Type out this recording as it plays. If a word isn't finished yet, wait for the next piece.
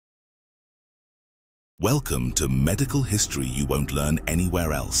Welcome to Medical History You Won't Learn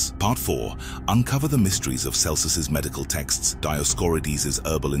Anywhere Else. Part 4. Uncover the mysteries of Celsus's medical texts, Dioscorides'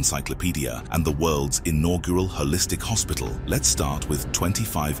 herbal encyclopedia, and the world's inaugural holistic hospital. Let's start with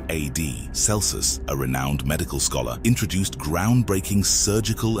 25 AD. Celsus, a renowned medical scholar, introduced groundbreaking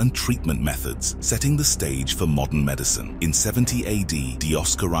surgical and treatment methods, setting the stage for modern medicine. In 70 AD,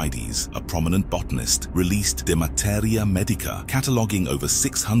 Dioscorides, a prominent botanist, released Dem Materia Meda, cataloging over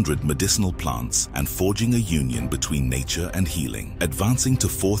 600 medicinal plants and forging a union between nature and healing. Advancing to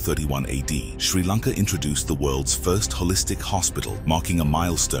 431 AD, Sri Lanka introduced the world's first holistic hospital, marking a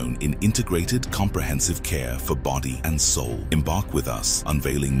milestone in integrated, comprehensive care for body and soul. Embark with us,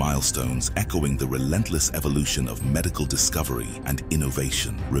 unveiling milestones, echoing the relentless evolution of medical discovery and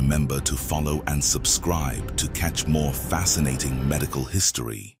innovation. Remember to follow and subscribe to catch more fascinating medical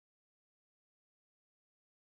history.